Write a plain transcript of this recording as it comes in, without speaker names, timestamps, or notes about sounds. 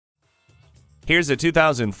Here's a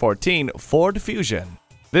 2014 Ford Fusion.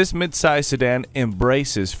 This midsize sedan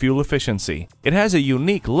embraces fuel efficiency. It has a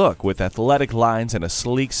unique look with athletic lines and a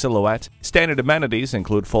sleek silhouette. Standard amenities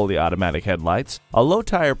include fully automatic headlights, a low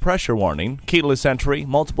tire pressure warning, keyless entry,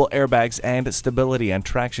 multiple airbags, and stability and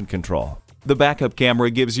traction control. The backup camera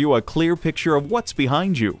gives you a clear picture of what's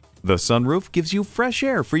behind you. The sunroof gives you fresh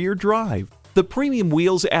air for your drive. The premium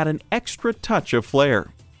wheels add an extra touch of flair.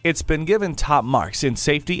 It's been given top marks in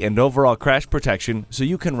safety and overall crash protection, so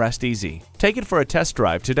you can rest easy. Take it for a test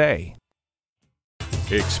drive today.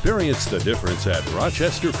 Experience the difference at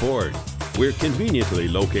Rochester Ford. We're conveniently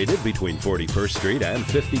located between 41st Street and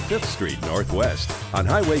 55th Street Northwest on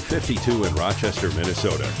Highway 52 in Rochester,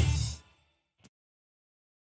 Minnesota.